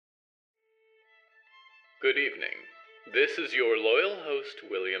Good evening. This is your loyal host,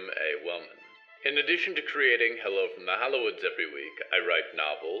 William A. Wellman. In addition to creating Hello from the Hallowoods every week, I write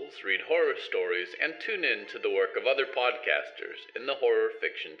novels, read horror stories, and tune in to the work of other podcasters in the horror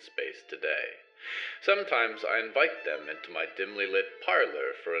fiction space today. Sometimes I invite them into my dimly lit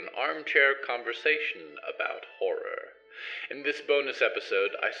parlor for an armchair conversation about horror. In this bonus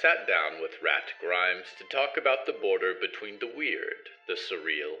episode, I sat down with Rat Grimes to talk about the border between the weird, the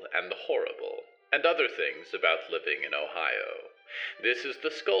surreal, and the horrible, and other things about living in Ohio. This is the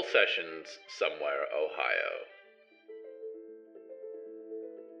Skull Sessions, Somewhere, Ohio.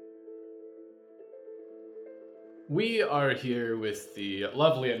 We are here with the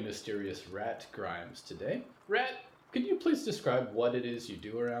lovely and mysterious Rat Grimes today. Rat, could you please describe what it is you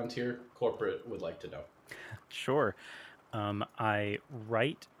do around here? Corporate would like to know. Sure. I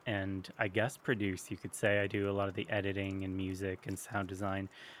write and I guess produce, you could say. I do a lot of the editing and music and sound design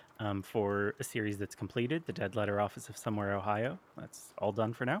for a series that's completed, the Dead Letter Office of Somewhere, Ohio. That's all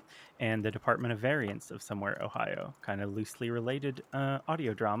done for now. And the Department of Variance of Somewhere, Ohio. Kind of loosely related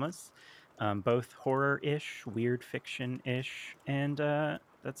audio dramas, both horror-ish, weird fiction-ish, and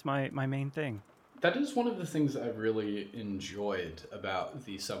that's my main thing. That is one of the things I've really enjoyed about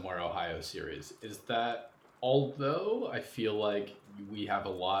the Somewhere, Ohio series, is that although I feel like we have a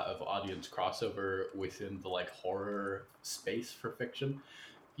lot of audience crossover within the horror space for fiction,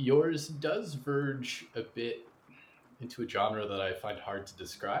 yours does verge a bit into a genre that I find hard to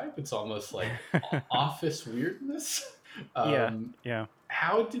describe. It's almost like office weirdness. Yeah.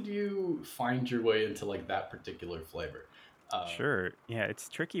 How did you find your way into that particular flavor? Sure. Yeah, it's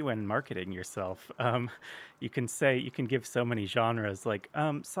tricky when marketing yourself. You can give so many genres like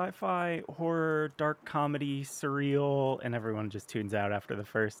sci-fi, horror, dark comedy, surreal, and everyone just tunes out after the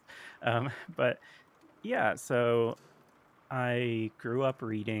first. But yeah, so I grew up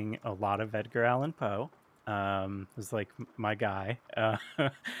reading a lot of Edgar Allan Poe. It was like my guy.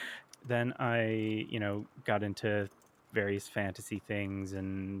 Then I, got into various fantasy things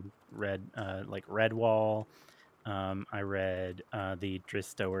and read like Redwall. I read the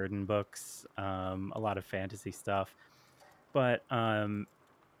Drizzt Do'Urden books, a lot of fantasy stuff. But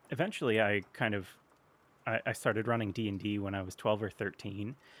eventually I started running D&D when I was 12 or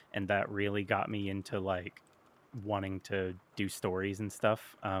 13, and that really got me into wanting to do stories and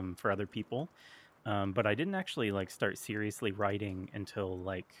stuff for other people. But I didn't actually start seriously writing until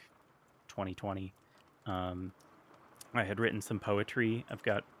 2020. I had written some poetry. I've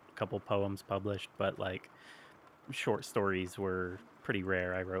got a couple poems published, but short stories were pretty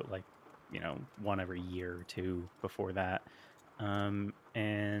rare. I wrote one every year or two before that.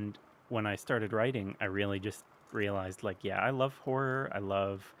 And when I started writing, I really just realized I love horror. I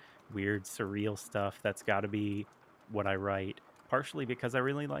love weird, surreal stuff. That's got to be what I write, partially because I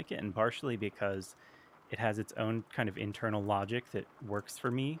really like it and partially because it has its own kind of internal logic that works for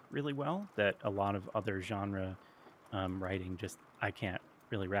me really well, that a lot of other genre writing I can't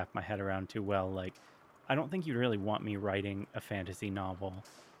really wrap my head around too well. I don't think you'd really want me writing a fantasy novel.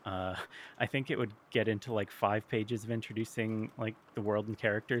 I think it would get into 5 pages of introducing the world and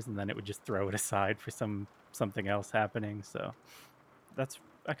characters, and then it would just throw it aside for something else happening. So that's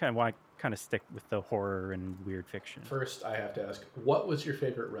why I kind of stick with the horror and weird fiction. First, I have to ask, what was your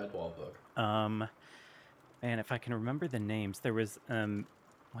favorite Redwall book? Man, if I can remember the names, there was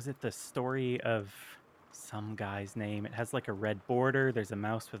it the story of some guy's name? It has a red border. There's a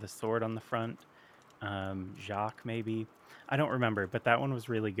mouse with a sword on the front. Jacques, maybe. I don't remember, but that one was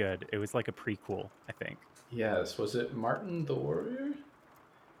really good. It was like a prequel, I think. Yes. Was it Martin the Warrior?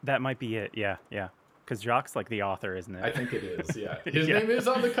 That might be it. Yeah. Because Jacques the author, isn't it? I think it is, yeah. His name is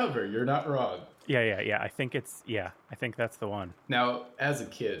on the cover. You're not wrong. Yeah. I think that's the one. Now, as a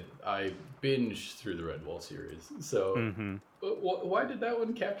kid, I binged through the Redwall series. So why did that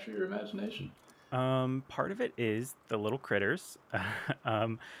one capture your imagination? Part of it is the little critters.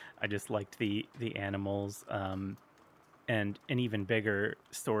 I just liked the animals. And an even bigger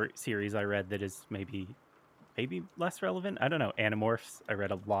series I read that is maybe less relevant. I don't know. Animorphs. I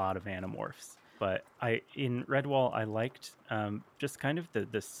read a lot of Animorphs. But in Redwall, I liked just kind of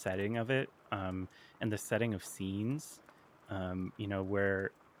the setting of it, and the setting of scenes,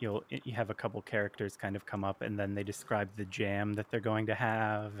 where you have a couple characters kind of come up and then they describe the jam that they're going to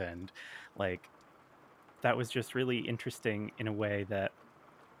have, and that was just really interesting in a way that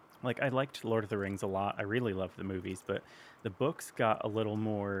I liked Lord of the Rings a lot. I really loved the movies, but the books got a little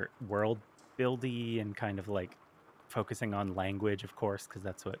more world buildy and kind of focusing on language, of course, because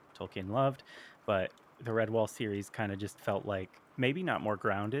that's what Tolkien loved. But the Redwall series kind of just felt maybe not more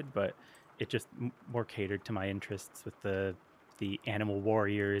grounded, but it just more catered to my interests with the the animal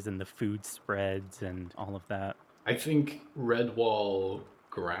warriors and the food spreads and all of that. I think Redwall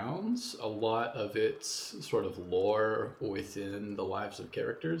grounds a lot of its sort of lore within the lives of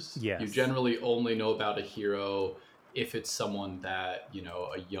characters. You Yes. generally only know about a hero if it's someone that,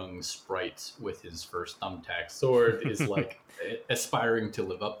 a young sprite with his first thumbtack sword is like aspiring to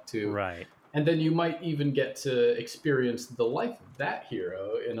live up to. Right. And then you might even get to experience the life of that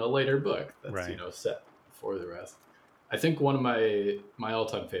hero in a later book that's, Right. set before the rest. I think one of my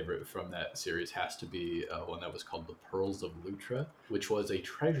all-time favorite from that series has to be one that was called The Pearls of Lutra, which was a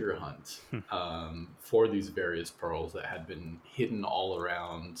treasure hunt for these various pearls that had been hidden all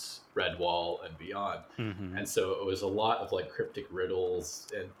around Redwall and beyond. Mhm. And so it was a lot of like cryptic riddles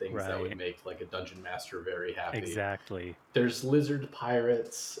and things that would Right. make like a dungeon master very happy. Exactly. There's lizard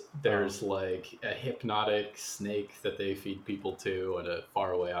pirates. There's like a hypnotic snake that they feed people to at a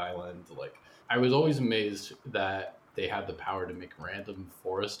faraway island. Like, I was always amazed that they had the power to make random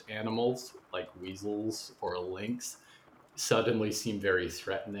forest animals like weasels or lynx suddenly seem very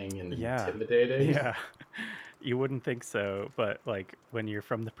threatening and Yeah. intimidating. Yeah. You wouldn't think so, but like when you're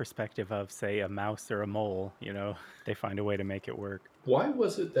from the perspective of, say, a mouse or a mole, they find a way to make it work. Why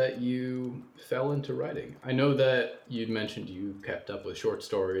was it that you fell into writing? I know that you'd mentioned you kept up with short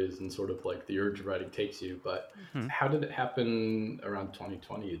stories and sort of like the urge of writing takes you, but Mhm. how did it happen around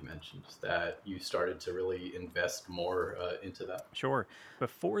 2020? You'd mentioned that you started to really invest more into that. Sure.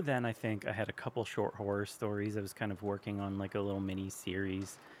 Before then, I think I had a couple short horror stories. I was kind of working on like a little mini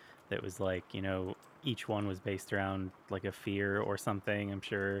series that was like, each one was based around like a fear or something. I'm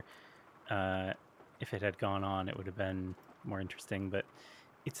sure uh, if it had gone on, it would have been more interesting. But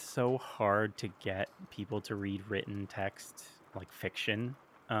it's so hard to get people to read written text like fiction,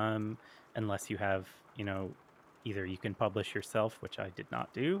 unless you have, either you can publish yourself, which I did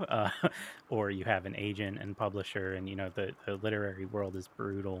not do, or you have an agent and publisher, and the literary world is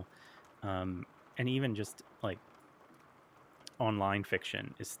brutal. And even just like online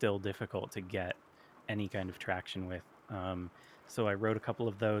fiction is still difficult to get any kind of traction with. So I wrote a couple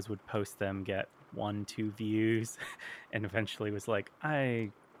of those, would post them, get 1-2 views, and eventually was like,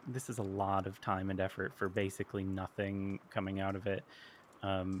 this is a lot of time and effort for basically nothing coming out of it.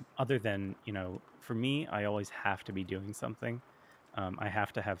 Other than, for me, I always have to be doing something. I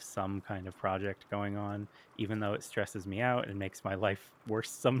have to have some kind of project going on, even though it stresses me out and makes my life worse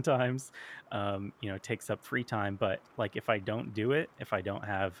sometimes. It takes up free time. But like, if I don't do it, if I don't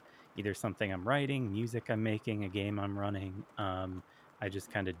have either something I'm writing, music I'm making, a game I'm running, I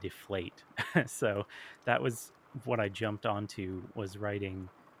just kind of deflate. So that was what I jumped onto, was writing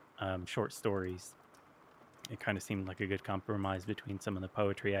short stories. It kind of seemed like a good compromise between some of the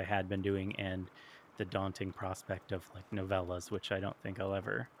poetry I had been doing and the daunting prospect of like novellas, which I don't think I'll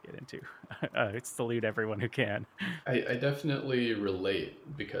ever get into. I salute everyone who can. I definitely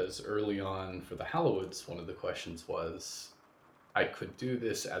relate because early on for the Hallowoods, one of the questions was I could do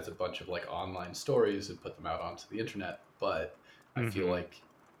this as a bunch of like online stories and put them out onto the internet, but I feel Mhm. like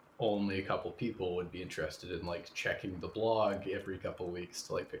only a couple people would be interested in like checking the blog every couple weeks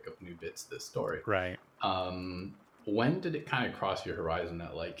to like pick up new bits of this story. Right. When did it kind of cross your horizon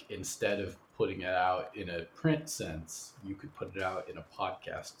that like instead of putting it out in a print sense, you could put it out in a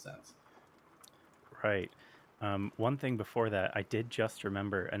podcast sense? Right. One thing before that, I did just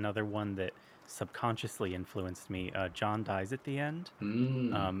remember another one that subconsciously influenced me. John Dies at the End.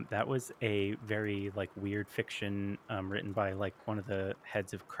 That was a very like weird fiction written by like one of the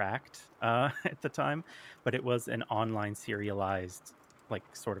heads of Cracked at the time, but it was an online serialized like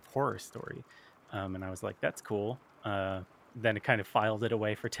sort of horror story, and I was like, that's cool. Then it kind of filed it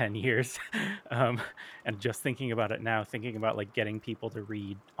away for 10 years. um, and just thinking about it now, thinking about like getting people to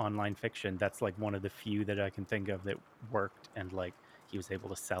read online fiction, that's like one of the few that I can think of that worked, and like he was able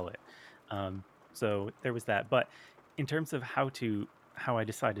to sell it. So there was that. But in terms of how I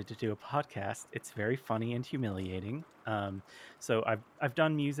decided to do a podcast, it's very funny and humiliating. So I've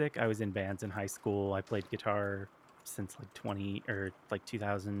done music. I was in bands in high school. I played guitar since like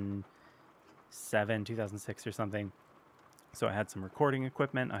 2007, 2006 or something. So I had some recording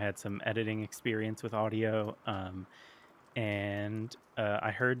equipment. I had some editing experience with audio. And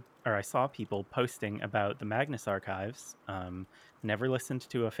I saw people posting about the Magnus Archives. Never listened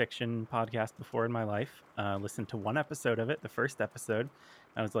to a fiction podcast before in my life. Listened to one episode of it, the first episode.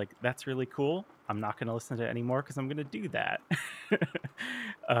 I was like, that's really cool. I'm not going to listen to it anymore because I'm going to do that.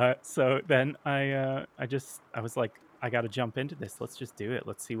 So then I was like, I got to jump into this. Let's just do it.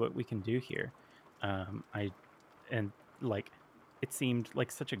 Let's see what we can do here. I and like it seemed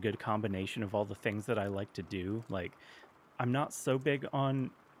like such a good combination of all the things that I like to do. Like, I'm not so big on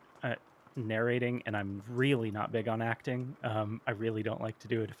narrating, and I'm really not big on acting. I really don't like to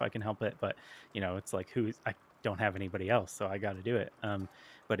do it if I can help it, but it's like I don't have anybody else, so I got to do it.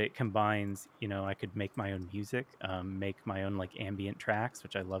 But it combines, I could make my own music, make my own like ambient tracks,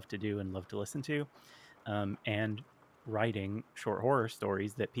 which I love to do and love to listen to, and writing short horror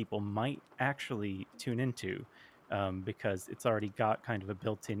stories that people might actually tune into, because it's already got kind of a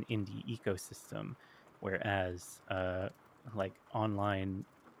built-in indie ecosystem, whereas like online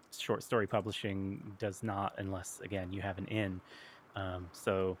short story publishing does not, unless again you have an in.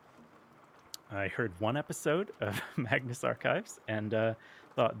 So I heard one episode of Magnus Archives and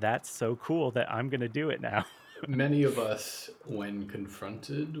thought that's so cool that I'm gonna do it now. Many of us, when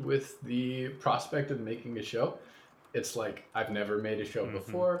confronted with the prospect of making a show, it's like, I've never made a show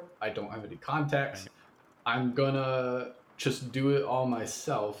before. I don't have any contacts. Right. I'm gonna just do it all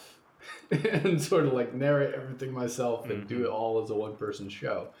myself and sort of like narrate everything myself and do it all as a one-person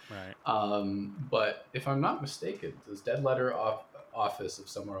show. Right. But if I'm not mistaken, does Dead Letter Office of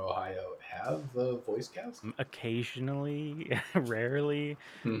Somewhere, Ohio have a voice cast? Occasionally, rarely.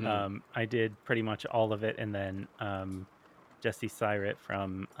 I did pretty much all of it, and then Jesse Syrett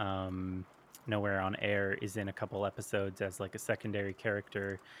from Nowhere on Air is in a couple episodes as like a secondary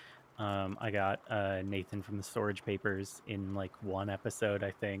character. I got Nathan from the Storage Papers in like one episode,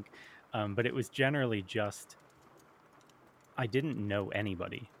 I think. But it was generally just, I didn't know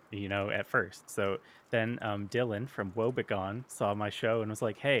anybody, at first. So then Dylan from Woebegone saw my show and was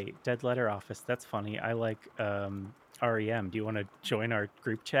like, hey, Dead Letter Office, that's funny. I like REM. Do you want to join our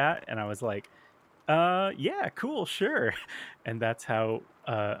group chat? And I was like, yeah, cool, sure. And that's how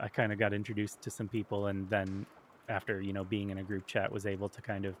I kind of got introduced to some people. And then after, being in a group chat, was able to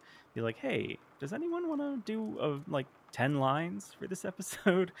kind of be like, hey, does anyone want to do like 10 lines for this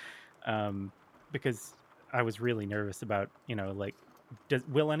episode? Because I was really nervous about, like,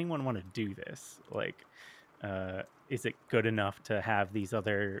 will anyone want to do this? Like, is it good enough to have these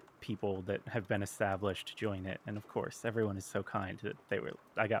other people that have been established join it? And of course, everyone is so kind that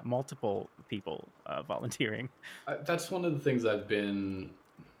I got multiple people volunteering. That's one of the things I've been,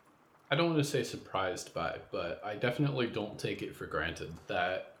 I don't want to say surprised by, but I definitely don't take it for granted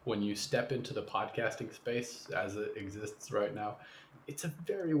that when you step into the podcasting space as it exists right now, it's a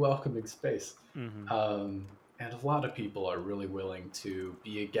very welcoming space. And a lot of people are really willing to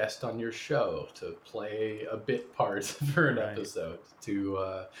be a guest on your show, to play a bit part for an episode,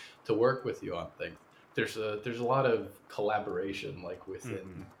 to work with you on things. There's a lot of collaboration like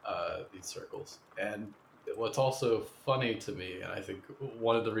within these circles. And what's also funny to me, and I think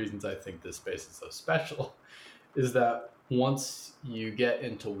one of the reasons I think this space is so special, is that once you get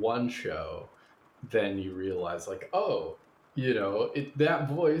into one show, then you realize like, oh, that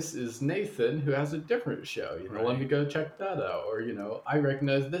voice is Nathan, who has a different show. Let me go check that out. Or, I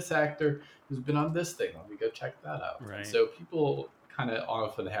recognize this actor who's been on this thing. Let me go check that out. Right. And so people kind of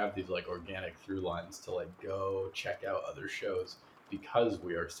often have these like organic through lines to like go check out other shows because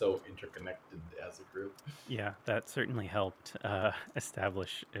we are so interconnected as a group. Yeah, that certainly helped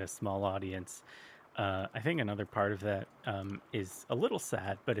establish a small audience. I think another part of that is a little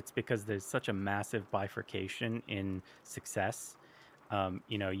sad, but it's because there's such a massive bifurcation in success.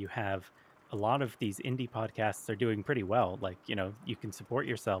 You have a lot of these indie podcasts are doing pretty well. Like, you can support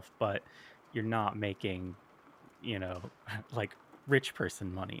yourself, but you're not making, like rich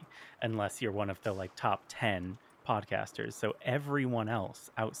person money unless you're one of the like top 10 podcasters. So everyone else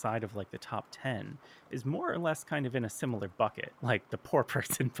outside of like the top 10 is more or less kind of in a similar bucket, like the poor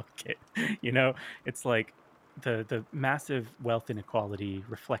person bucket. It's like the massive wealth inequality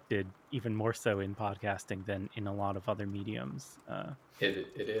reflected even more so in podcasting than in a lot of other mediums. It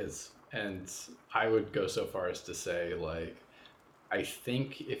is. And I would go so far as to say, like, I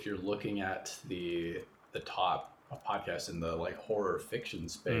think if you're looking at the top podcast in the like horror fiction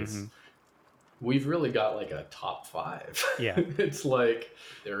space, we've really got like a top 5. Yeah. It's like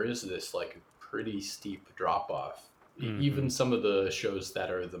there is this like pretty steep drop off. Even some of the shows that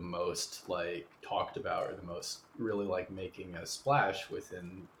are the most like talked about or the most really like making a splash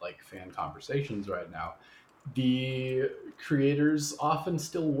within like fan conversations right now, the creators often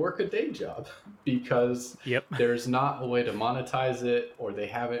still work a day job because there's not a way to monetize it, or they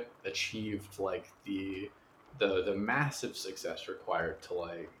haven't achieved like the massive success required to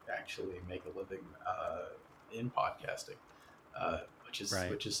like actually make a living in podcasting, which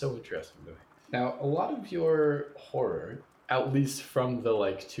is so interesting to me. Now, a lot of your horror, at least from the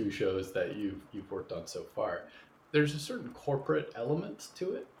like 2 shows that you've worked on so far, there's a certain corporate element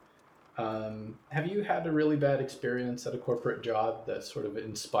to it. Have you had a really bad experience at a corporate job that sort of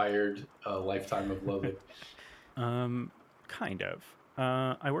inspired a lifetime of loathing? Kind of.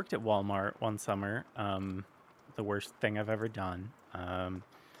 I worked at Walmart one summer. The worst thing I've ever done.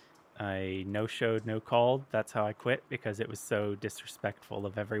 I no showed, no called. That's how I quit because it was so disrespectful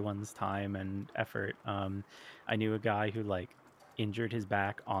of everyone's time and effort. I knew a guy who like injured his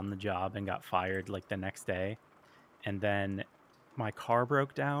back on the job and got fired like the next day. And then my car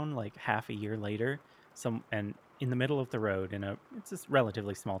broke down like half a year later. And in the middle of the road it's this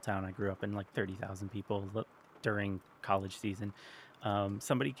relatively small town. I grew up in, like 30,000 people during college season.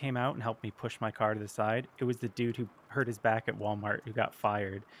 Somebody came out and helped me push my car to the side. It was the dude who hurt his back at Walmart who got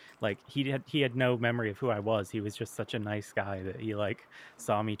fired. Like he had no memory of who I was. He was just such a nice guy that he like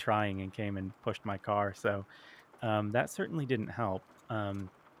saw me trying and came and pushed my car. So that certainly didn't help.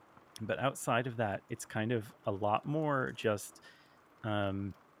 But outside of that, it's kind of a lot more just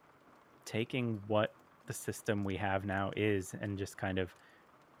um, taking what the system we have now is and just kind of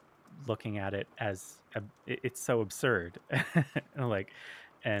looking at it as it's so absurd. Like,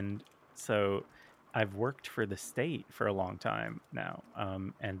 and so I've worked for the state for a long time now,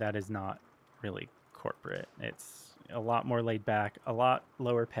 and that is not really corporate. It's a lot more laid back, a lot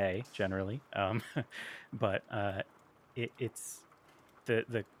lower pay generally, but it's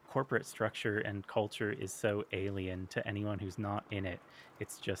the corporate structure and culture is so alien to anyone who's not in it.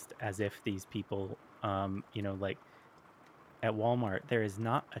 It's just as if these people, like at Walmart, there is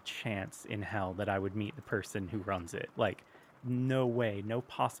not a chance in hell that I would meet the person who runs it. Like, no way, no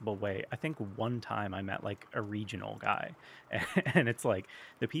possible way. I think one time I met like a regional guy, and it's like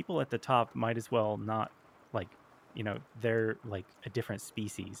the people at the top might as well not, like, they're like a different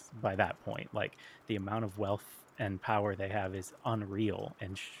species by that point. Like, the amount of wealth and power they have is unreal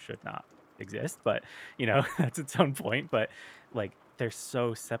and should not exist. But, that's its own point. But like, they're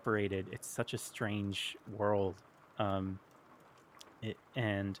so separated. It's such a strange world.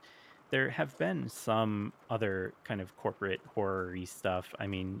 And there have been some other kind of corporate horror-y stuff. I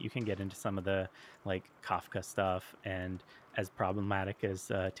mean, you can get into some of the like Kafka stuff, and as problematic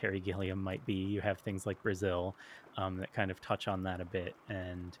as Terry Gilliam might be, you have things like Brazil that kind of touch on that a bit,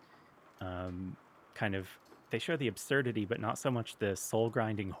 and kind of they show the absurdity, but not so much the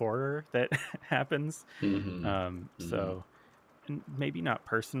soul-grinding horror that happens. So maybe not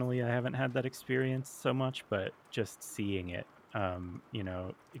personally, I haven't had that experience so much, but just seeing it,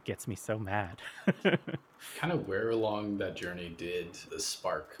 it gets me so mad. Kind of where along that journey did the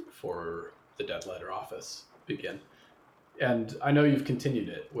spark for the Dead Letter Office begin? And I know you've continued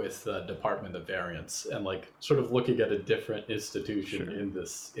it with the Department of Variants and like sort of looking at a different institution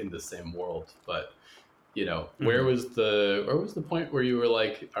in the same world. But where was the point where you were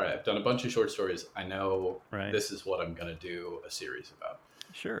like, all right, I've done a bunch of short stories. I know this is what I'm going to do a series about.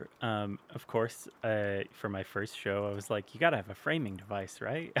 Sure. Of course, for my first show, I was like, you got to have a framing device,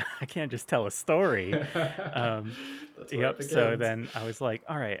 right? I can't just tell a story. Yep. So then I was like,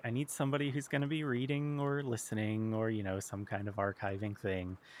 all right, I need somebody who's going to be reading or listening or, some kind of archiving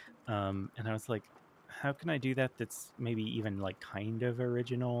thing. And I was like, how can I do that that's maybe even like kind of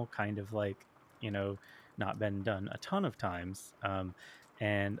original, kind of like, not been done a ton of times.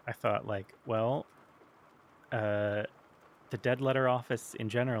 And I thought like, well, the Dead Letter Office in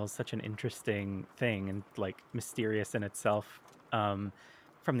general is such an interesting thing and like mysterious in itself.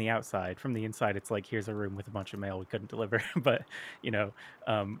 From the outside, from the inside, it's like, here's a room with a bunch of mail we couldn't deliver. But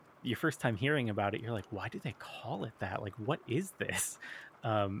your first time hearing about it, you're like, why do they call it that? Like, what is this?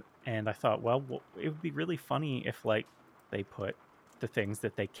 And I thought, well, it would be really funny if like they put the things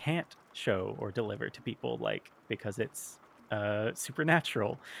that they can't show or deliver to people, like, because it's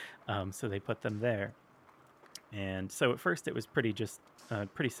supernatural. So they put them there. And so at first it was pretty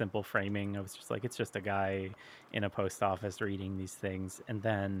simple framing. I was just like, it's just a guy in a post office reading these things. And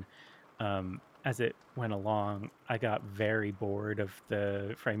then as it went along, I got very bored of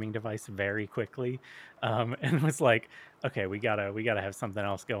the framing device very quickly, and was like, okay, we gotta have something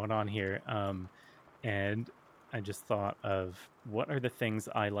else going on here. And I just thought of what are the things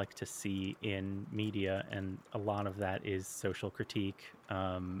I like to see in media, and a lot of that is social critique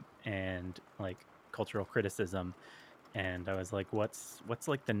and like cultural criticism. And I was like, what's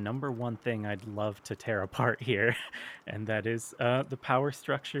like the number one thing I'd love to tear apart here? And that is the power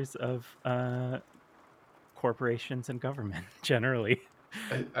structures of corporations and government generally.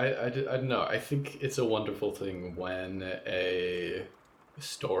 I don't know. I think it's a wonderful thing when a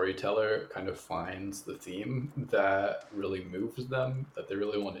storyteller kind of finds the theme that really moves them, that they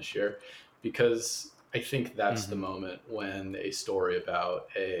really want to share, because I think that's the moment when a story about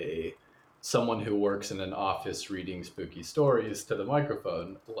someone who works in an office reading spooky stories to the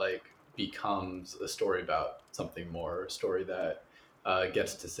microphone like becomes a story about something more, a story that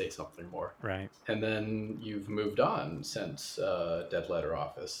gets to say something more. Right. And then you've moved on since Dead Letter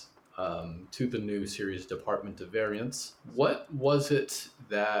Office to the new series Department of Variance. What was it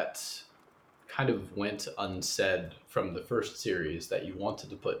that kind of went unsaid from the first series that you wanted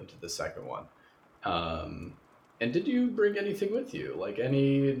to put into the second one? And did you bring anything with you? Like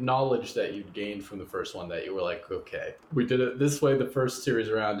any knowledge that you'd gained from the first one that you were like, okay, we did it this way the first series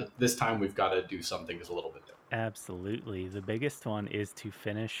around. This time we've got to do something that's a little bit different. Absolutely. The biggest one is to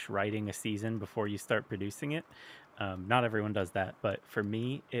finish writing a season before you start producing it. Not everyone does that, but for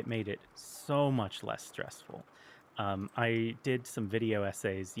me, it made it so much less stressful. I did some video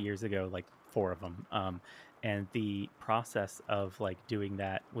essays years ago, like 4 of them. And the process of like doing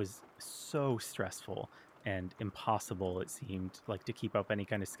that was so stressful and impossible, it seemed like, to keep up any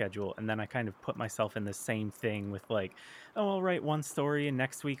kind of schedule. And then I kind of put myself in the same thing with like, oh, I'll write one story and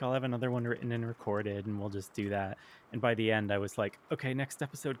next week I'll have another one written and recorded and we'll just do that. And by the end I was like, okay, next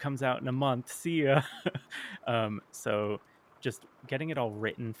episode comes out in a month, see ya. So just getting it all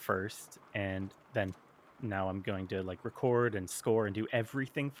written first, and then now I'm going to like record and score and do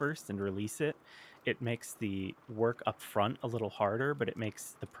everything first and release it. It makes the work up front a little harder, but it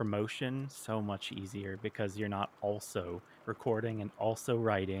makes the promotion so much easier because you're not also recording and also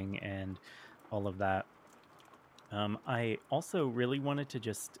writing and all of that. I also really wanted to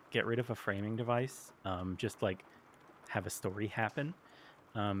just get rid of a framing device, just like have a story happen.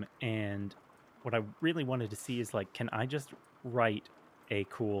 And what I really wanted to see is like, can I just write a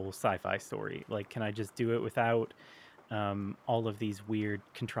cool sci-fi story? Like, can I just do it without all of these weird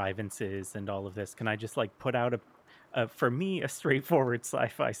contrivances and all of this? Can I just like put out for me, a straightforward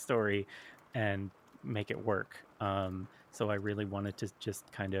sci-fi story and make it work? So I really wanted to just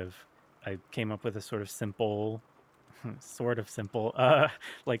I came up with a sort of simple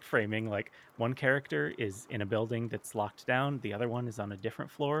like framing. Like, one character is in a building that's locked down, the other one is on a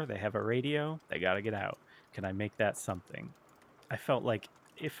different floor, they have a radio, they got to get out. Can I make that something? I felt like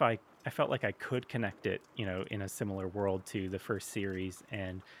I felt like I could connect it, in a similar world to the first series,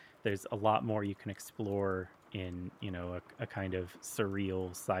 and there's a lot more you can explore in, a kind of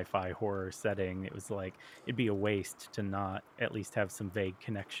surreal sci-fi horror setting. It was like, it'd be a waste to not at least have some vague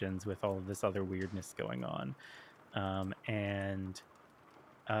connections with all of this other weirdness going on. And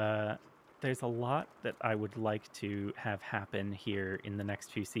there's a lot that I would like to have happen here in the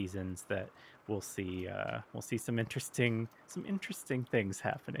next few seasons that we'll see some interesting things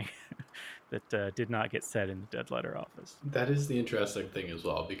happening that did not get said in the Dead Letter Office. That is the interesting thing as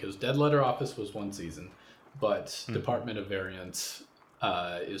well, because Dead Letter Office was 1 season, but Department of Variance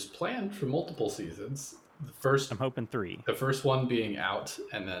is planned for multiple seasons. I'm hoping 3. The first one being out,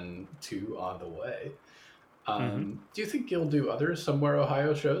 and then 2 on the way. Do you think you'll do other Somewhere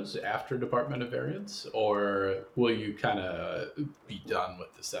Ohio shows after Department of Variance, or will you kind of be done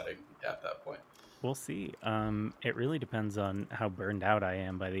with the setting at that point? We'll see. It really depends on how burned out I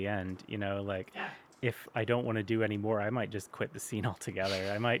am by the end. If I don't want to do any more, I might just quit the scene altogether.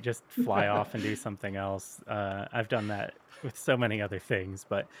 I might just fly off and do something else. I've done that with so many other things,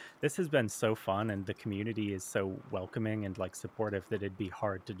 but this has been so fun, and the community is so welcoming and like supportive that it'd be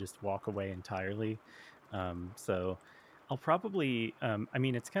hard to just walk away entirely. So I'll probably,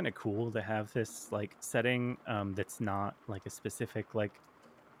 it's kind of cool to have this like setting that's not like a specific like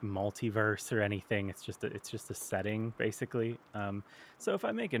multiverse or anything. It's just a setting basically. So if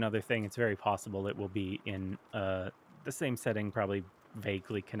I make another thing, it's very possible it will be in the same setting, probably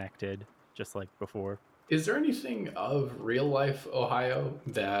vaguely connected, just like before. Is there anything of real life Ohio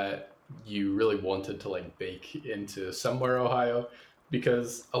that you really wanted to like bake into Somewhere Ohio?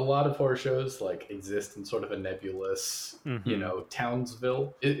 Because a lot of horror shows like exist in sort of a nebulous,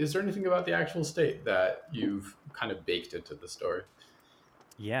 Townsville. Is there anything about the actual state that you've kind of baked into the story?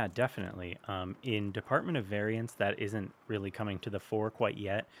 Yeah, definitely. In Department of Variance, that isn't really coming to the fore quite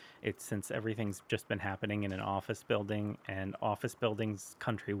yet. It's since everything's just been happening in an office building, and office buildings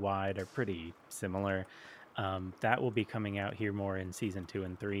countrywide are pretty similar. That will be coming out here more in season 2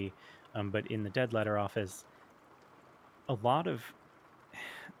 and 3. But in the Dead Letter Office, a lot of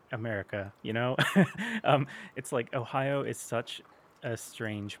America, it's like Ohio is such a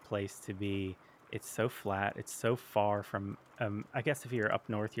strange place to be. It's so flat. It's so far from, I guess if you're up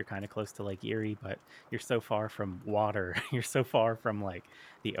north, you're kind of close to Lake Erie, but you're so far from water. You're so far from like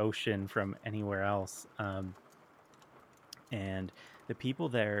the ocean, from anywhere else. And the people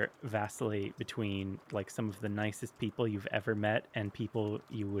there vacillate between like some of the nicest people you've ever met and people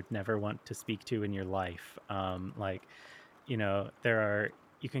you would never want to speak to in your life.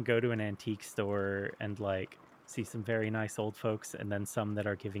 You can go to an antique store and like see some very nice old folks, and then some that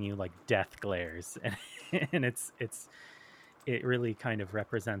are giving you like death glares, and it really kind of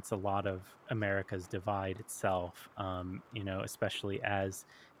represents a lot of America's divide itself, especially as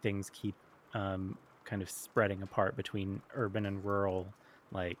things keep kind of spreading apart between urban and rural.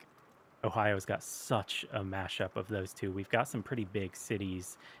 Like, Ohio's got such a mashup of those two. We've got some pretty big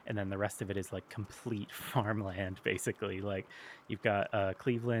cities, and then the rest of it is like complete farmland, basically. Like, you've got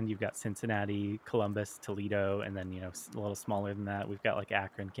Cleveland, you've got Cincinnati, Columbus, Toledo, and then, a little smaller than that, we've got like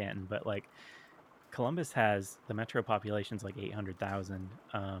Akron, Canton. But like, Columbus has the metro population's like 800,000,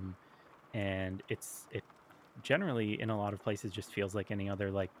 and it generally in a lot of places just feels like any other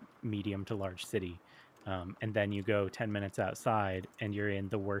like medium to large city. And then you go 10 minutes outside and you're in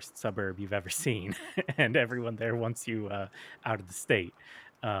the worst suburb you've ever seen, and everyone there wants you out of the state.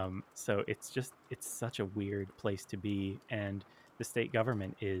 So it's such a weird place to be, and the state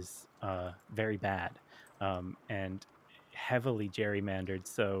government is very bad, and heavily gerrymandered.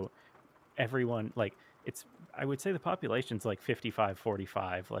 So everyone, like, it's, I would say the population's like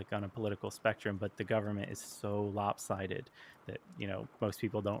 55-45, like on a political spectrum, but the government is so lopsided that most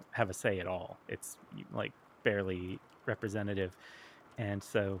people don't have a say at all. It's like barely representative. And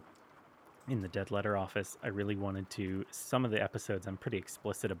so in the Dead Letter Office, I really wanted to, some of the episodes I'm pretty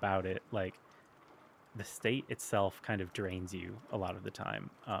explicit about it. Like, the state itself kind of drains you a lot of the time.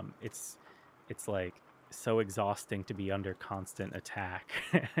 It's like so exhausting to be under constant attack,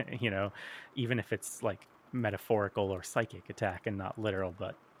 even if it's like metaphorical or psychic attack and not literal.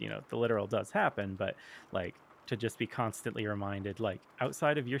 But the literal does happen. But like, to just be constantly reminded, like,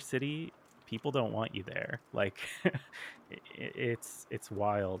 outside of your city, people don't want you there. Like, it's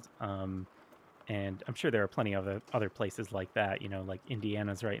wild. And I'm sure there are plenty of other places like that, like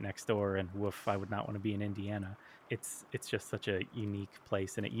Indiana's right next door, and woof, I would not want to be in Indiana. It's just such a unique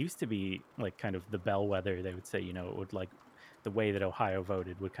place, and it used to be like kind of the bellwether. They would say, it would, like, the way that Ohio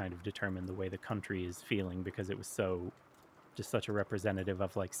voted would kind of determine the way the country is feeling, because it was just such a representative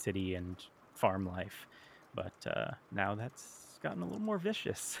of like city and farm life. But now that's gotten a little more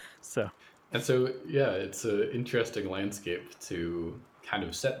vicious. And so, yeah, it's an interesting landscape to kind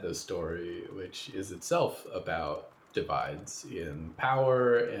of set this story, which is itself about divides in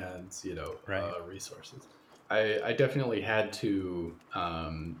power and, Right. resources. I definitely had to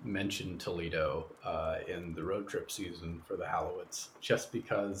mention Toledo in the road trip season for the Hallowoods, just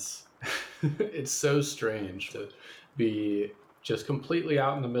because it's so strange to be just completely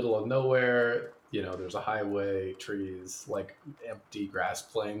out in the middle of nowhere. There's a highway, trees, like empty grass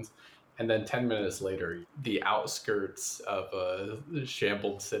plains. And then 10 minutes later, the outskirts of a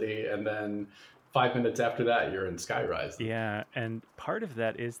shambled city. And then 5 minutes after that, you're in Skyrise. Yeah, and part of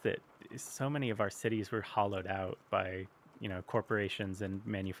that is that so many of our cities were hollowed out by, corporations and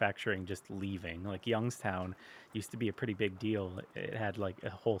manufacturing just leaving. Like, Youngstown used to be a pretty big deal. It had like a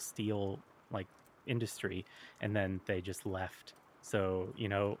whole steel like industry, and then they just left. So,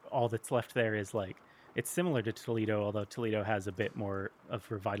 all that's left there is like, it's similar to Toledo, although Toledo has a bit more of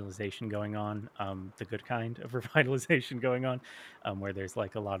revitalization going on, the good kind of revitalization going on, where there's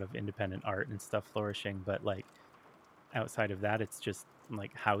like a lot of independent art and stuff flourishing. But like, outside of that, it's just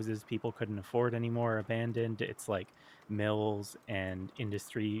like houses people couldn't afford anymore, abandoned. It's like mills and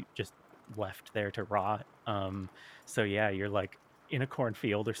industry just left there to rot. So yeah, you're like in a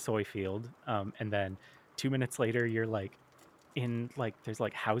cornfield or soy field, and then 2 minutes later, you're like in like, there's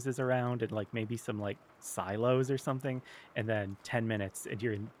like houses around and like maybe some like silos or something, and then 10 minutes and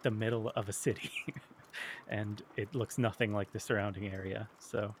you're in the middle of a city. And it looks nothing like the surrounding area.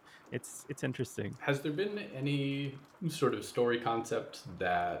 So it's interesting. Has there been any sort of story concept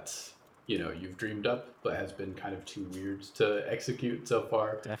that you've dreamed up but has been kind of too weird to execute so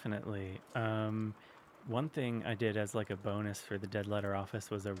far? Definitely. One thing I did as like a bonus for the Dead Letter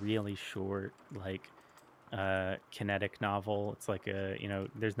Office was a really short, like, kinetic novel. It's like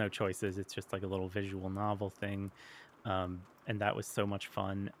there's no choices. It's just like a little visual novel thing. And that was so much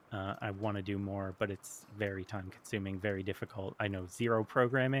fun. I want to do more, but it's very time consuming, very difficult. I know zero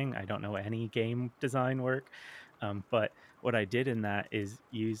programming. I don't know any game design work. But what I did in that is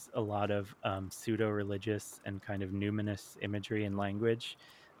use a lot of pseudo-religious and kind of numinous imagery and language,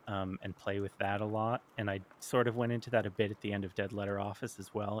 and play with that a lot. And I sort of went into that a bit at the end of Dead Letter Office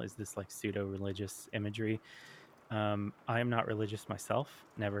as well, is this like pseudo-religious imagery. I am not religious myself,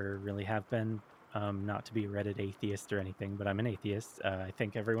 never really have been. Not to be a Reddit atheist or anything, but I'm an atheist. I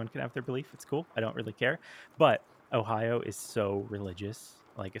think everyone can have their belief. It's cool. I don't really care. But Ohio is so religious,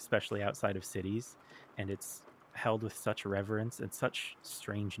 like especially outside of cities, and it's held with such reverence and such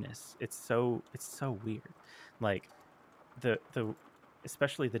strangeness. It's so weird. Like, the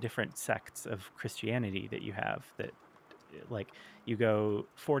especially the different sects of Christianity that you have, that like you go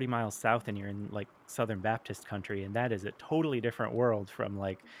 40 miles south and you're in like Southern Baptist country, and that is a totally different world from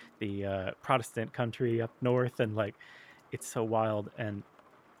like the Protestant country up north, and like it's so wild. And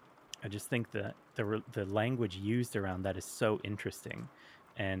I just think that the language used around that is so interesting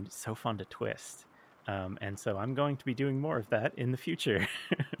and so fun to twist. And so I'm going to be doing more of that in the future,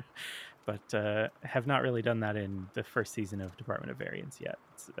 but have not really done that in the first season of Department of Variance yet.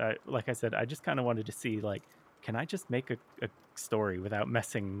 Like I said, I just kind of wanted to see, like, can I just make a story without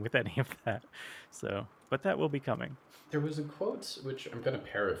messing with any of that? So, but that will be coming. There was a quote, which I'm going to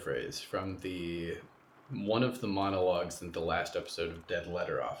paraphrase, from one of the monologues in the last episode of Dead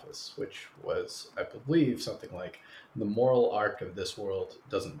Letter Office, which was, I believe, something like, "The moral arc of this world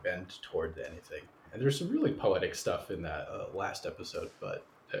doesn't bend toward anything." And there's some really poetic stuff in that last episode, but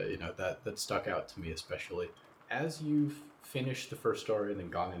that stuck out to me especially. As you've finished the first story and then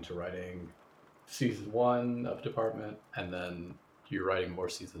gone into writing season 1 of Department, and then you're writing more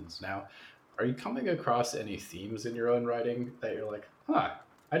seasons now, are you coming across any themes in your own writing that you're like,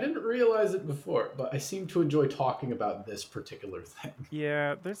 I didn't realize it before, but I seem to enjoy talking about this particular thing?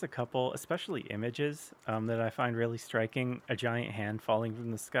 Yeah, there's a couple, especially images, that I find really striking. A giant hand falling from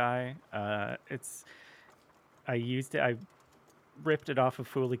the sky. I ripped it off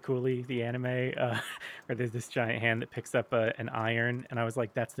of Fooly Cooly, the anime, where there's this giant hand that picks up an iron, and I was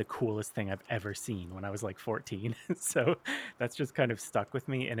like, that's the coolest thing I've ever seen when I was like 14. So that's just kind of stuck with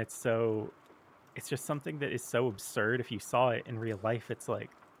me, and it's just something that is so absurd. If you saw it in real life, it's like,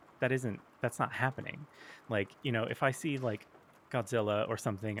 that's not happening. Like, if I see like Godzilla or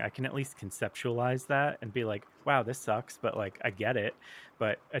something, I can at least conceptualize that and be like, wow, this sucks, but like, I get it.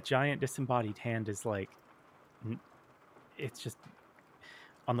 But a giant disembodied hand is like, it's just,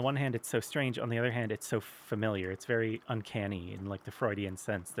 on the one hand, it's so strange. On the other hand, it's so familiar. It's very uncanny in like the Freudian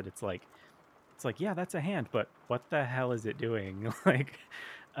sense that it's like, yeah, that's a hand, but what the hell is it doing? Like,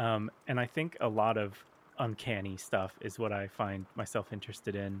 and I think a lot of uncanny stuff is what I find myself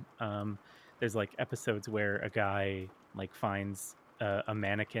interested in. There's like episodes where a guy like finds a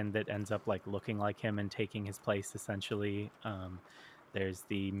mannequin that ends up like looking like him and taking his place essentially. There's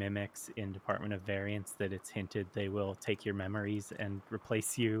the mimics in Department of Variance that it's hinted they will take your memories and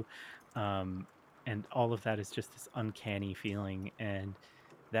replace you. And all of that is just this uncanny feeling. And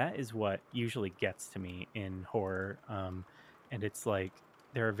that is what usually gets to me in horror. And it's like,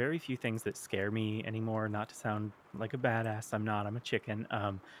 there are very few things that scare me anymore. Not to sound like a badass, I'm not. I'm a chicken.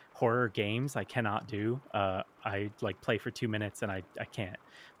 Horror games I cannot do. I like play for 2 minutes and I can't.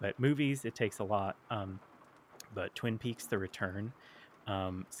 But movies, it takes a lot. But Twin Peaks: The Return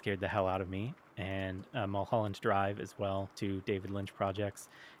scared the hell out of me, and Mulholland Drive as well, 2 David Lynch projects.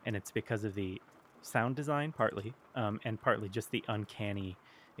 And it's because of the sound design partly, and partly just the uncanny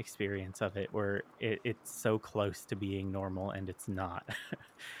experience of it, where it's so close to being normal and it's not.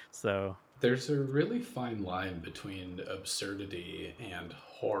 So There's a really fine line between absurdity and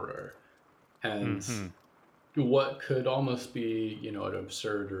horror. And what could almost be, an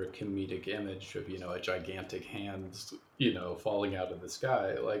absurd or a comedic image of, a gigantic hand, falling out of the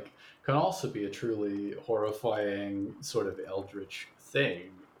sky, like, can also be a truly horrifying sort of eldritch thing,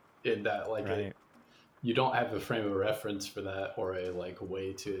 in that, like, right. you don't have a frame of reference for that, or a like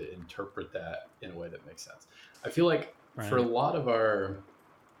way to interpret that in a way that makes sense. I feel like for a Right. lot of our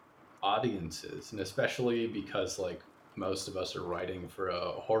audiences, and especially because like most of us are writing for a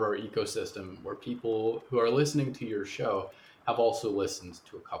horror ecosystem where people who are listening to your show have also listened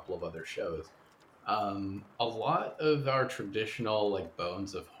to a couple of other shows, a lot of our traditional like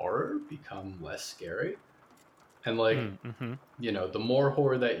bones of horror become less scary. And like, Mm-hmm. the more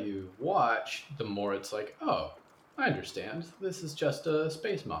horror that you watch, the more it's like, oh, I understand. This is just a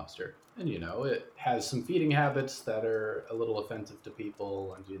space monster. And, it has some feeding habits that are a little offensive to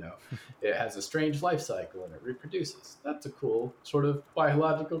people. And, it has a strange life cycle and it reproduces. That's a cool sort of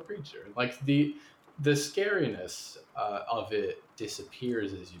biological creature. Like the scariness of it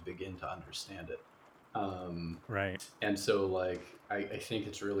disappears as you begin to understand it. Right. And so, like, I think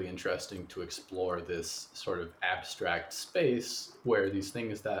it's really interesting to explore this sort of abstract space where these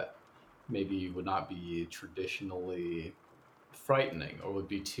things that maybe would not be traditionally frightening, or would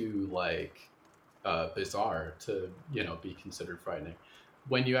be too, like, bizarre to, be considered frightening,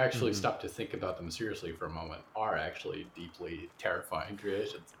 when you actually stop to think about them seriously for a moment, are actually deeply terrifying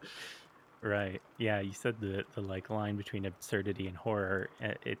creations. Right. Yeah, you said the like line between absurdity and horror.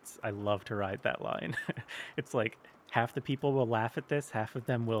 I love to ride that line. It's like half the people will laugh at this, half of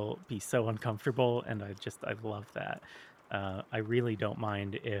them will be so uncomfortable, and I love that. I really don't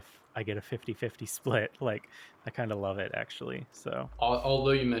mind if I get a 50-50 split. Like, I kind of love it, actually. So,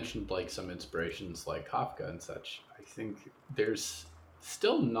 Although you mentioned like some inspirations like Kafka and such, I think there's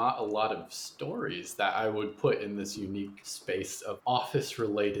still not a lot of stories that I would put in this unique space of office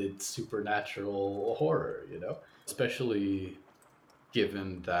related supernatural horror, especially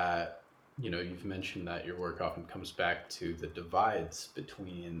given that, you've mentioned that your work often comes back to the divides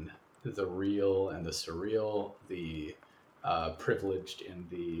between the real and the surreal, the privileged and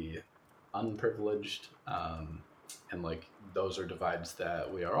the unprivileged. And like those are divides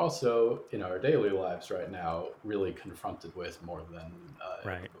that we are also in our daily lives right now really confronted with more than ever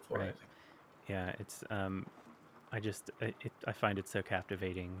right, before, I right. think. Yeah, it's I find it so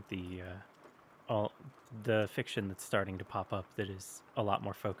captivating, all the fiction that's starting to pop up that is a lot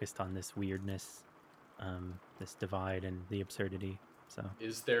more focused on this weirdness, this divide and the absurdity. So,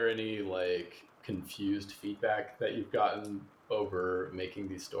 Is there any like confused feedback that you've gotten over making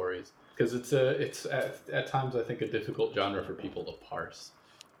these stories? Because it's at times I think a difficult genre for people to parse.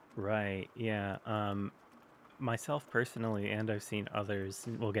 right, yeah. Myself personally, and I've seen others,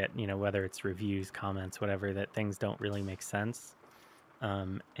 will get, whether it's reviews, comments, whatever, that things don't really make sense.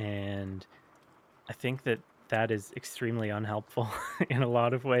 And I think that that is extremely unhelpful in a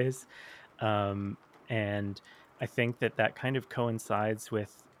lot of ways. And I think that that kind of coincides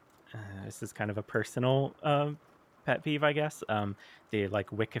with this is kind of a personal pet peeve, I guess. The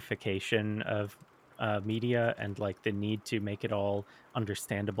like wikification of media and like the need to make it all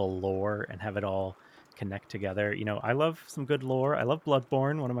understandable lore and have it all connect together. I love some good lore. I love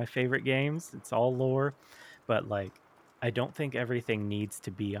Bloodborne, one of my favorite games. It's all lore, but like I don't think everything needs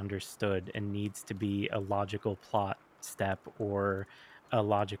to be understood and needs to be a logical plot step or a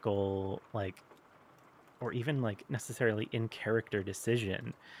logical like or even like necessarily in character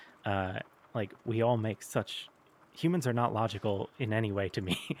decision. uh like we all make such humans are not logical in any way to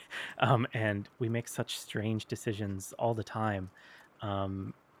me. And we make such strange decisions all the time,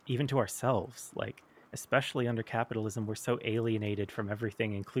 um even to ourselves. Like, especially under capitalism, we're so alienated from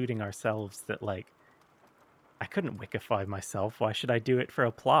everything, including ourselves, that like I couldn't wikify myself. Why should I do it for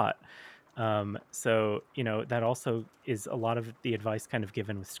a plot? So that also is a lot of the advice kind of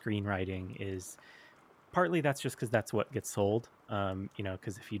given with screenwriting. Is partly that's just because that's what gets sold.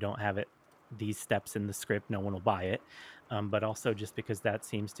 Because if you don't have it, these steps in the script, no one will buy it. But also just because that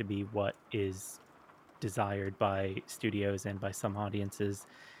seems to be what is desired by studios and by some audiences,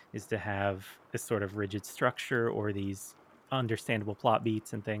 is to have this sort of rigid structure or these understandable plot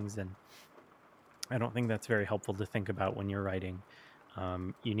beats and things. And I don't think that's very helpful to think about when you're writing.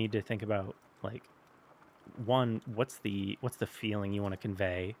 You need to think about like, one, what's the feeling you want to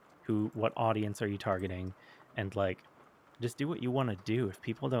convey? What audience are you targeting? And like, just do what you want to do. If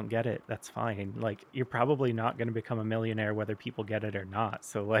people don't get it, that's fine. Like, you're probably not going to become a millionaire whether people get it or not.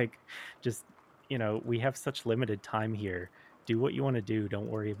 So like, just we have such limited time here. Do what you want to do. Don't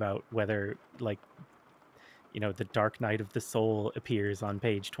worry about whether like the dark night of the soul appears on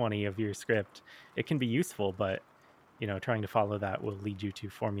page 20 of your script. It can be useful, but trying to follow that will lead you to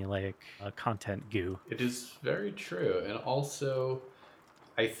formulaic content goo. It is very true, and also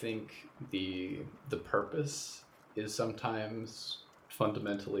I think the purpose is sometimes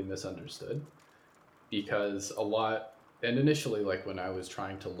fundamentally misunderstood, because a lot, and initially, like when I was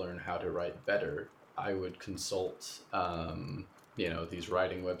trying to learn how to write better, I would consult these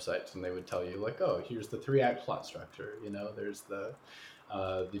writing websites, and they would tell you like, oh, here's the 3-act plot structure. There's the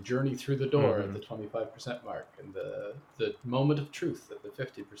journey through the door at Mm-hmm. the 25% mark, and the moment of truth at the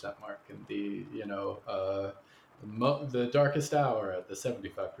 50% mark, and the darkest hour at the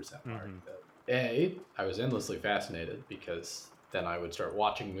 75% mark. Mm-hmm. I was endlessly fascinated, because then I would start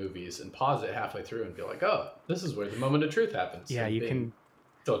watching movies and pause it halfway through and be like, oh, this is where the moment of truth happens. Yeah, And you being can.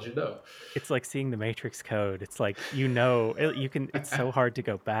 told you no. It's like seeing the Matrix Code. It's like you can. It's so hard to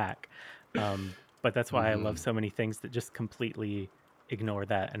go back. But that's why I love so many things that just completely ignore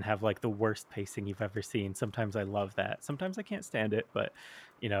that and have like the worst pacing you've ever seen. Sometimes I love that. Sometimes I can't stand it. But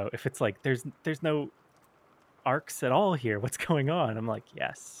if it's like there's no arcs at all here, what's going on? I'm like,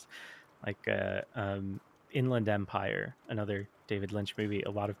 yes. Like Inland Empire, another David Lynch movie, a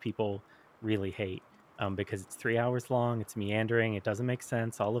lot of people really hate because it's 3 hours long, it's meandering, it doesn't make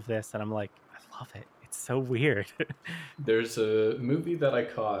sense, all of this, and I'm like, I love it. It's so weird. There's a movie that I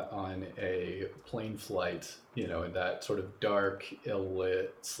caught on a plane flight, in that sort of dark,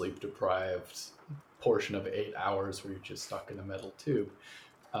 ill-lit, sleep-deprived portion of 8 hours where you're just stuck in a metal tube.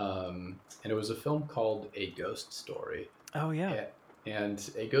 And it was a film called A Ghost Story. Oh yeah. And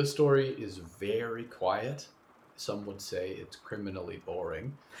A Ghost Story is very quiet, Some would say it's criminally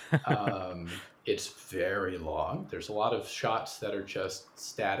boring. It's very long. There's a lot of shots that are just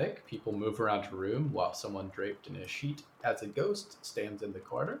static. People move around a room while someone draped in a sheet as a ghost stands in the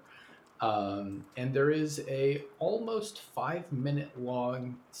corner. And there is a almost 5 minute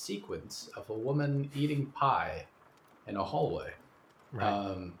long sequence of a woman eating pie in a hallway.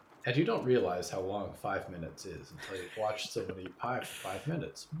 Right. And you don't realize how long 5 minutes is until you've watched somebody eat pie for 5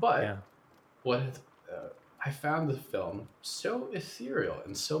 minutes. But Yeah. what I found the film so ethereal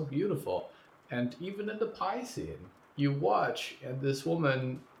and so beautiful. And even in the pie scene, you watch and this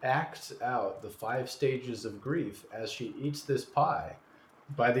woman acts out the 5 stages of grief as she eats this pie.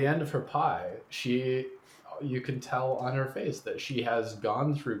 By the end of her pie, you can tell on her face that she has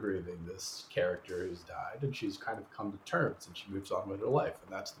gone through grieving this character who's died, and she's kind of come to terms, and she moves on with her life,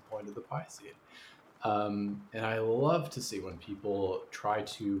 and that's the point of the pie scene. And I love to see when people try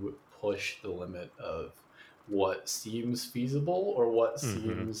to push the limit of what seems feasible or what Mm-hmm.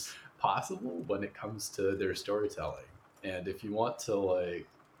 seems possible when it comes to their storytelling. And if you want to like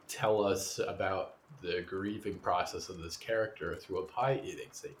tell us about the grieving process of this character through a pie eating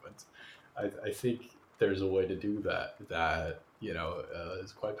sequence, I think there's a way to do that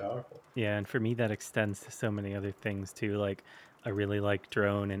is quite powerful. Yeah, and for me that extends to so many other things too. Like I really like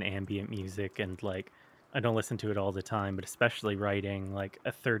drone and ambient music, and like I don't listen to it all the time, but especially writing like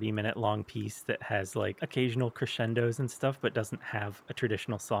a 30-minute long piece that has like occasional crescendos and stuff, but doesn't have a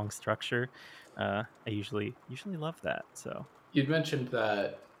traditional song structure. I usually love that. So You'd mentioned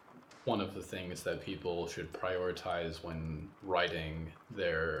that one of the things that people should prioritize when writing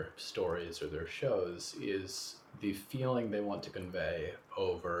their stories or their shows is the feeling they want to convey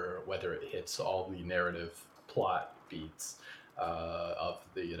over whether it hits all the narrative plot beats of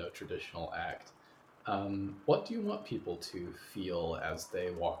the traditional act. What do you want people to feel as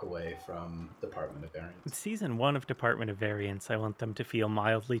they walk away from Department of with Variance? season one of Department of Variance, I want them to feel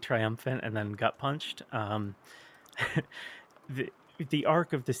mildly triumphant and then gut punched. the the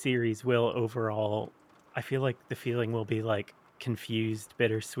arc of the series will overall, I feel like the feeling will be like confused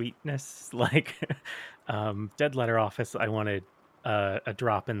bittersweetness. Like Dead Letter Office, I wanted a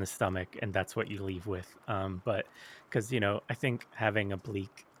drop in the stomach, and that's what you leave with. But because I think having a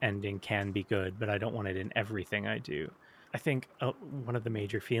bleak ending can be good, but I don't want it in everything I do. I think one of the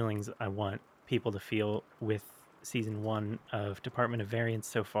major feelings I want people to feel with season one of Department of Variance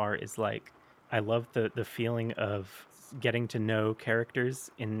so far is like I love the feeling of getting to know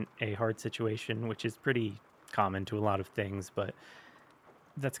characters in a hard situation, which is pretty common to a lot of things, but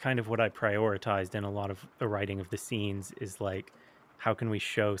that's kind of what I prioritized in a lot of the writing of the scenes is like how can we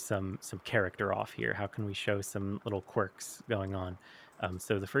show some character off here? How can we show some little quirks going on?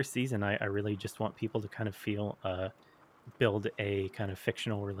 So the first season, I really just want people to kind of feel build a kind of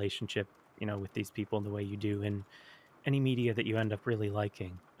fictional relationship, with these people the way you do in any media that you end up really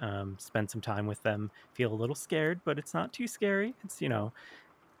liking. Spend some time with them, feel a little scared, but it's not too scary.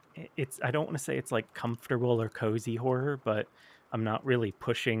 It's I don't want to say it's like comfortable or cozy horror, but I'm not really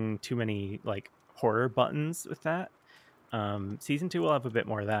pushing too many like horror buttons with that. Season two will have a bit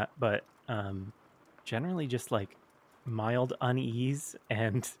more of that, but generally just like mild unease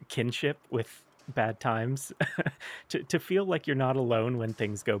and kinship with bad times. To feel like you're not alone when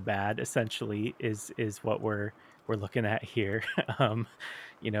things go bad essentially is what we're looking at here. um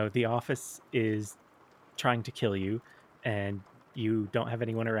the office is trying to kill you, and you don't have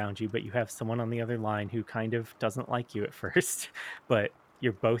anyone around you, but you have someone on the other line who kind of doesn't like you at first, but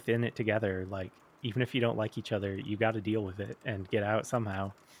you're both in it together. Like, even if you don't like each other, you got to deal with it and get out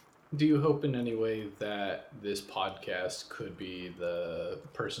somehow. Do you hope in any way that this podcast could be the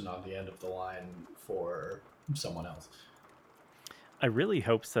person on the end of the line for someone else? I really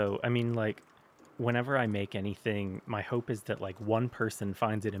hope so. I mean, like, whenever I make anything, my hope is that like one person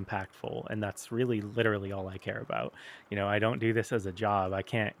finds it impactful, and that's really literally all I care about. I don't do this as a job. I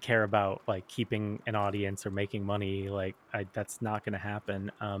can't care about like keeping an audience or making money. Like, that's not going to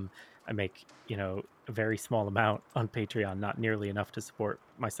happen. I make a very small amount on Patreon, not nearly enough to support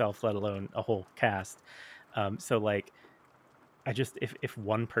myself, let alone a whole cast. So like I just if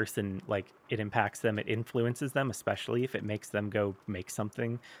one person, like, it impacts them, it influences them, especially if it makes them go make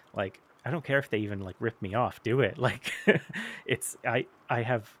something, like I don't care if they even like rip me off, do it. Like it's I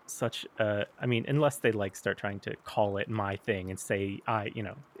have such I mean, unless they like start trying to call it my thing and say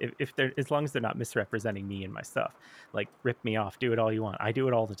if they're, as long as they're not misrepresenting me and my stuff, like rip me off, do it all you want. I do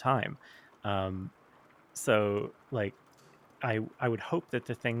it all the time. Um so like I would hope that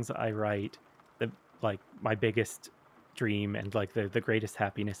the things I write, the like my biggest dream, and like the greatest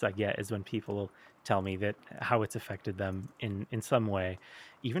happiness I get is when people tell me that how it's affected them in some way,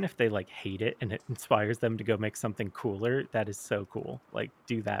 even if they like hate it and it inspires them to go make something cooler. That is so cool. Like,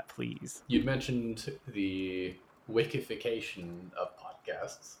 do that, please. You mentioned the wikification of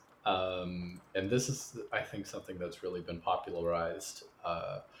podcasts. And this is, I think, something that's really been popularized,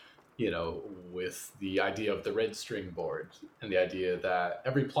 with the idea of the red string board and the idea that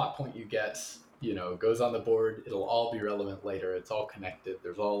every plot point you get, goes on the board. It'll all be relevant later. It's all connected.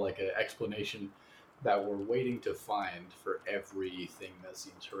 There's all like an explanation that we're waiting to find for everything that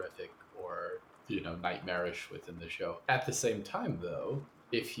seems horrific or, nightmarish within the show. At the same time, though,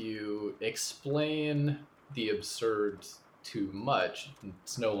 if you explain the absurd too much,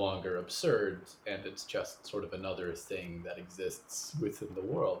 it's no longer absurd, and it's just sort of another thing that exists within the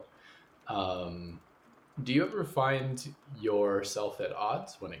world. Do you ever find yourself at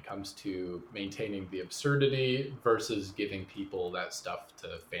odds when it comes to maintaining the absurdity versus giving people that stuff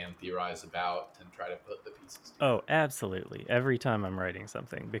to fan theorize about and try to put the pieces together? Oh, absolutely. Every time I'm writing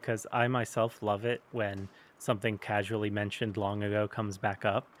something, because I myself love it when something casually mentioned long ago comes back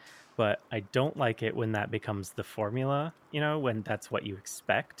up, but I don't like it when that becomes the formula, when that's what you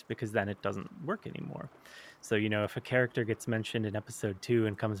expect, because then it doesn't work anymore. So, if a character gets mentioned in episode 2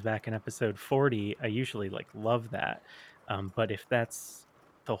 and comes back in episode 40, I usually love that. But if that's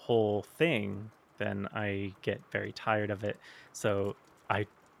the whole thing, then I get very tired of it. So I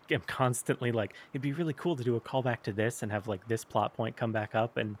am constantly like, it'd be really cool to do a callback to this and have this plot point come back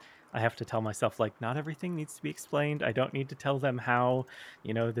up. And I have to tell myself, not everything needs to be explained. I don't need to tell them how,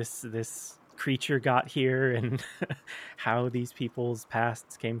 this creature got here and how these people's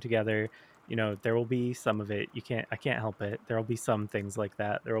pasts came together. There will be some of it. I can't help it. There will be some things like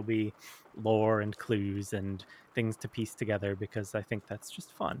that. There will be lore and clues and things to piece together because I think that's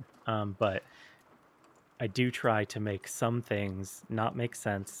just fun. But I do try to make some things not make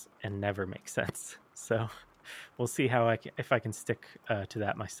sense and never make sense. So we'll see if I can stick to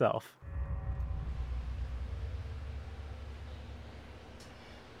that myself.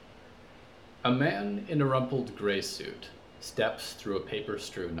 A man in a rumpled gray suit steps through a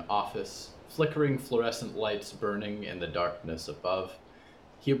paper-strewn office, flickering fluorescent lights burning in the darkness above.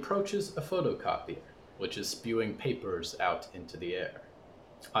 He approaches a photocopier, which is spewing papers out into the air.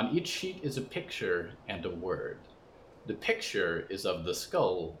 On each sheet is a picture and a word. The picture is of the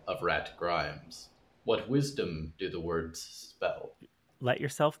skull of Rat Grimes. What wisdom do the words spell? Let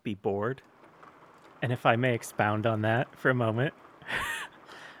yourself be bored. And if I may expound on that for a moment,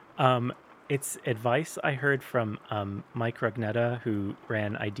 it's advice I heard from Mike Rugnetta, who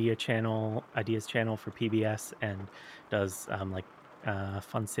ran Ideas Channel for PBS and does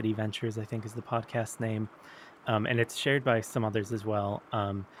Fun City Ventures, I think is the podcast name. And it's shared by some others as well,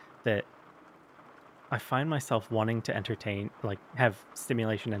 that I find myself wanting to entertain, have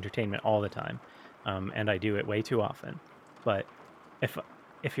stimulation entertainment all the time. And I do it way too often. But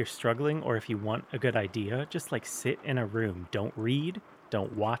if you're struggling or if you want a good idea, just sit in a room. Don't read.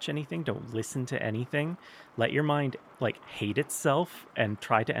 Don't watch anything. Don't listen to anything. Let your mind hate itself and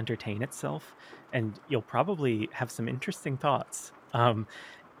try to entertain itself. And you'll probably have some interesting thoughts. I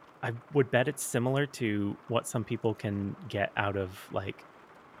would bet it's similar to what some people can get out of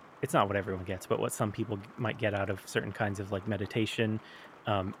it's not what everyone gets, but what some people might get out of certain kinds of meditation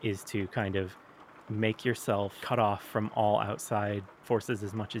is to kind of make yourself cut off from all outside forces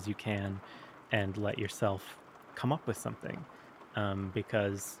as much as you can and let yourself come up with something.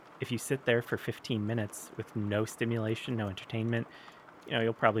 Because if you sit there for 15 minutes with no stimulation, no entertainment,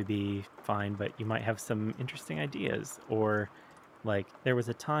 you'll probably be fine, but you might have some interesting ideas. Or there was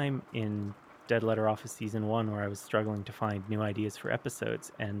a time in Dead Letter Office Season 1 where I was struggling to find new ideas for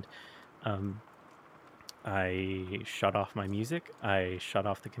episodes, and I shut off my music, I shut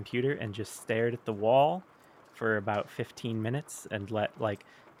off the computer, and just stared at the wall for about 15 minutes and let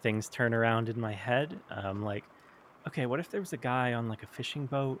things turn around in my head. Okay, what if there was a guy on a fishing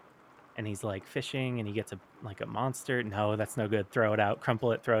boat and he's fishing and he gets a monster? No, that's no good. Throw it out,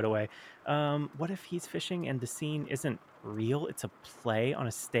 crumple it, throw it away. What if he's fishing and the scene isn't real? It's a play on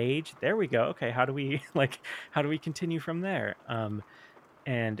a stage. There we go. Okay, how do we continue from there?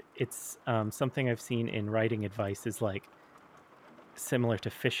 And it's something I've seen in writing advice is similar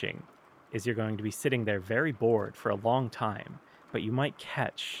to fishing, is you're going to be sitting there very bored for a long time, but you might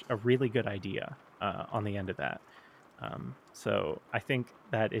catch a really good idea on the end of that. So I think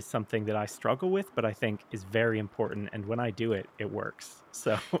that is something that I struggle with, but I think is very important. And when I do it, it works.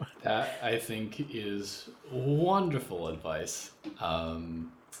 So that, I think, is wonderful advice. And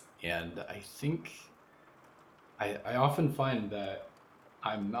I think I often find that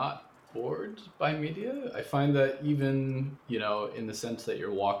I'm not bored by media. I find that even, in the sense that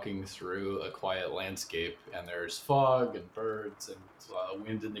you're walking through a quiet landscape and there's fog and birds and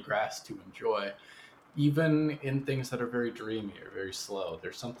wind in the grass to enjoy, even in things that are very dreamy or very slow,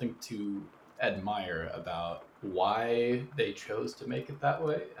 there's something to admire about why they chose to make it that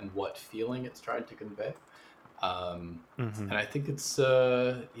way and what feeling it's trying to convey. And I think it's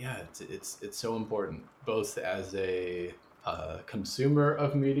so important, both as a consumer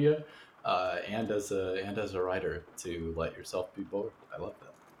of media and as a writer, to let yourself be bored. I love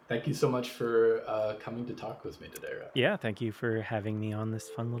that. Thank you so much for coming to talk with me today, Rhett. Yeah, thank you for having me on this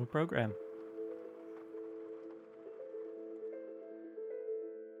fun little program.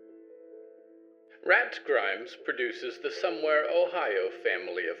 Rat Grimes produces the Somewhere, Ohio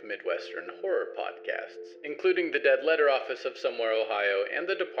family of Midwestern horror podcasts, including the Dead Letter Office of Somewhere, Ohio, and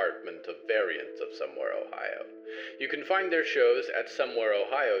the Department of Variants of Somewhere, Ohio. You can find their shows at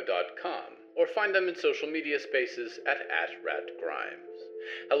somewhereohio.com, or find them in social media spaces at @RatGrimes.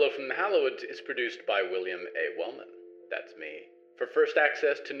 Hello from the Hallowoods is produced by William A. Wellman. That's me. For first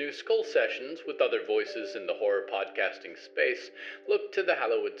access to new Skull Sessions with other voices in the horror podcasting space, look to the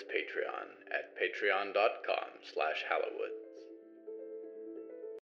Hallowoods Patreon at patreon.com/Hallowoods.